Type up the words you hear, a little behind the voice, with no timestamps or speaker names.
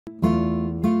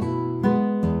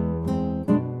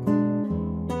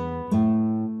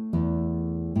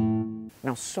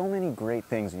Now, so many great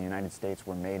things in the United States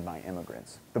were made by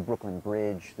immigrants. The Brooklyn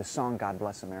Bridge, the song God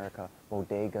Bless America,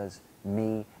 bodegas,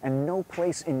 me, and no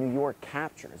place in New York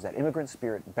captures that immigrant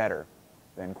spirit better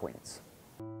than Queens.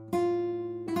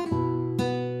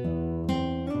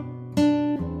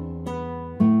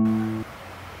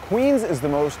 Queens is the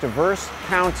most diverse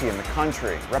county in the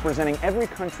country, representing every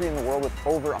country in the world with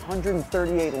over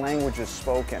 138 languages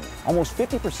spoken. Almost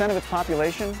 50% of its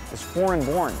population is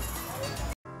foreign-born.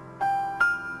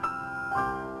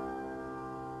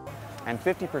 And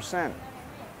 50%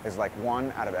 is like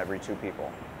 1 out of every 2 people.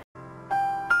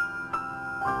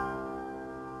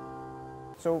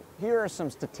 So here are some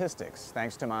statistics,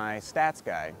 thanks to my stats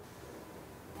guy.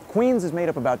 Queens is made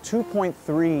up of about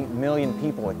 2.3 million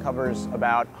people. It covers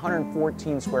about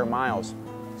 114 square miles.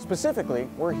 Specifically,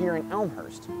 we're here in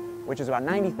Elmhurst, which is about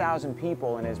 90,000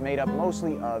 people and is made up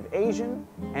mostly of Asian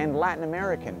and Latin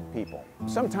American people.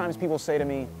 Sometimes people say to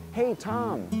me, "Hey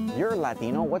Tom, you're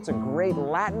Latino. What's a great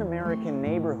Latin American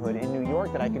neighborhood in New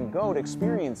York that I can go to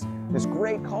experience this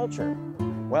great culture?"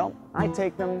 Well, I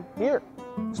take them here,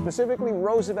 specifically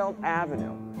Roosevelt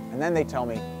Avenue. And then they tell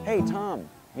me, "Hey Tom,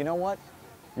 you know what?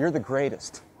 You're the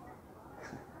greatest."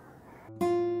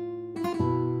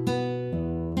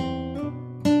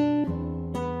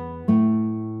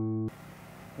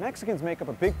 Mexicans make up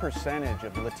a big percentage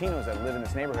of the Latinos that live in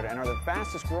this neighborhood and are the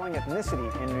fastest growing ethnicity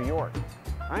in New York.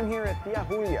 I'm here at Tia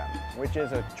Julia, which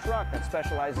is a truck that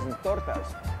specializes in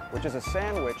tortas, which is a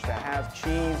sandwich that has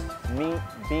cheese, meat,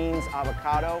 beans,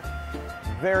 avocado.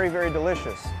 Very, very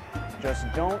delicious. Just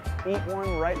don't eat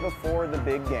one right before the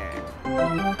big game.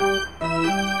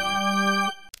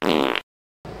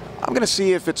 I'm going to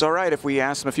see if it's all right if we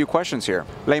ask them a few questions here.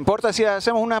 ¿Le importa si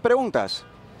hacemos unas preguntas?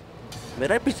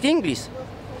 ¿Repeat English?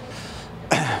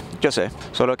 Yo sé,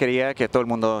 solo quería que todo el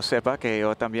mundo sepa que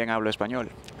yo también hablo español.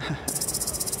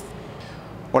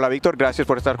 Hola Víctor, gracias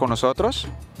por estar con nosotros.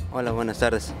 Hola, buenas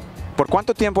tardes. ¿Por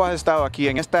cuánto tiempo has estado aquí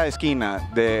en esta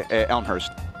esquina de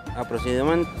Elmhurst?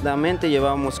 Aproximadamente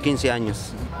llevamos 15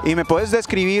 años. ¿Y me puedes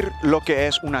describir lo que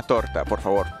es una torta, por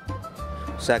favor?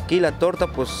 O sea, aquí la torta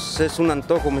pues es un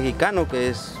antojo mexicano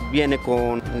que viene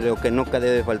con lo que nunca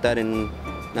debe faltar en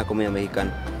una comida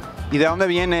mexicana. ¿Y de dónde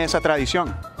viene esa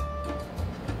tradición?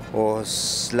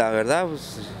 Pues la verdad,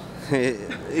 pues,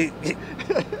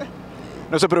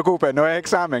 No se preocupe, no es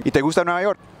examen. ¿Y te gusta Nueva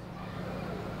York?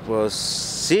 pues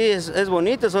sí, es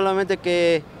bonito, solamente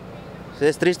que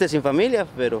es triste sin familia,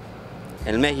 pero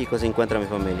en México se encuentra mi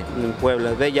familia, en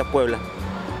Puebla, bella Puebla.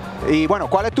 Y bueno,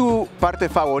 ¿cuál es tu parte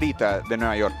favorita de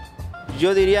Nueva York?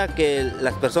 Yo diría que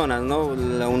las personas, ¿no?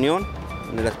 La unión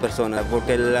de las personas,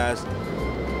 porque las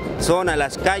zonas,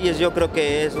 las calles, yo creo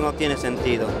que eso no tiene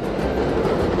sentido.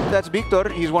 That's Victor.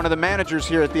 He's one of the managers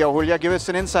here at Tia Julia. Give us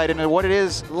an insight into what it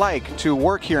is like to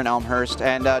work here in Elmhurst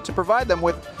and to provide them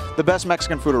with the best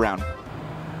Mexican food around.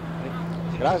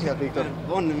 Gracias, Victor.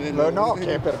 No,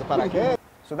 ¿para qué?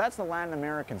 So that's the Latin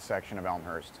American section of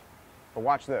Elmhurst. But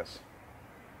watch this.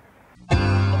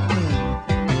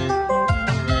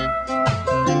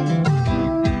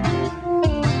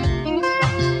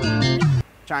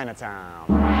 Chinatown.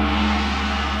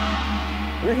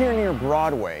 We're here near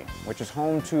Broadway, which is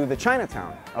home to the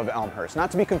Chinatown of Elmhurst,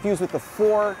 not to be confused with the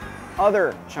 4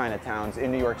 other Chinatowns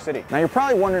in New York City. Now you're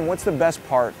probably wondering what's the best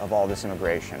part of all this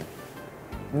immigration.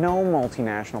 No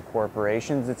multinational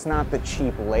corporations. It's not the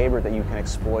cheap labor that you can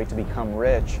exploit to become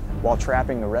rich while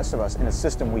trapping the rest of us in a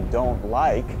system we don't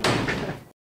like.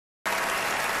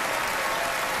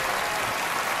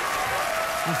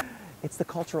 It's the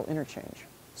cultural interchange,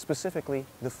 specifically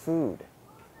the food.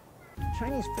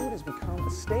 Chinese food has become a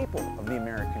staple of the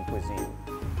American cuisine.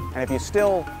 And if you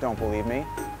still don't believe me,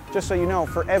 just so you know,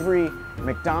 for every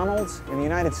McDonald's in the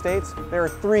United States, there are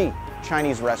 3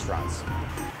 Chinese restaurants.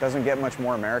 Doesn't get much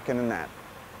more American than that.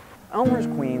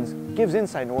 Elmhurst, Queens gives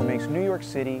insight into what makes New York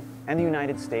City and the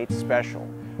United States special.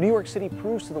 New York City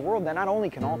proves to the world that not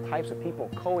only can all types of people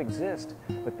coexist,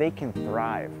 but they can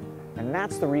thrive. And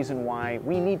that's the reason why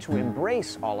we need to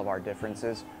embrace all of our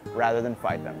differences rather than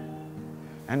fight them.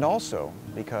 And also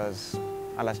because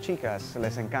a las chicas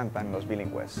les encantan los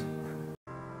bilingües.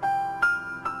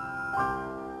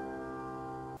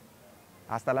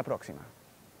 Hasta la próxima.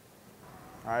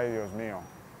 Ay, Dios mío.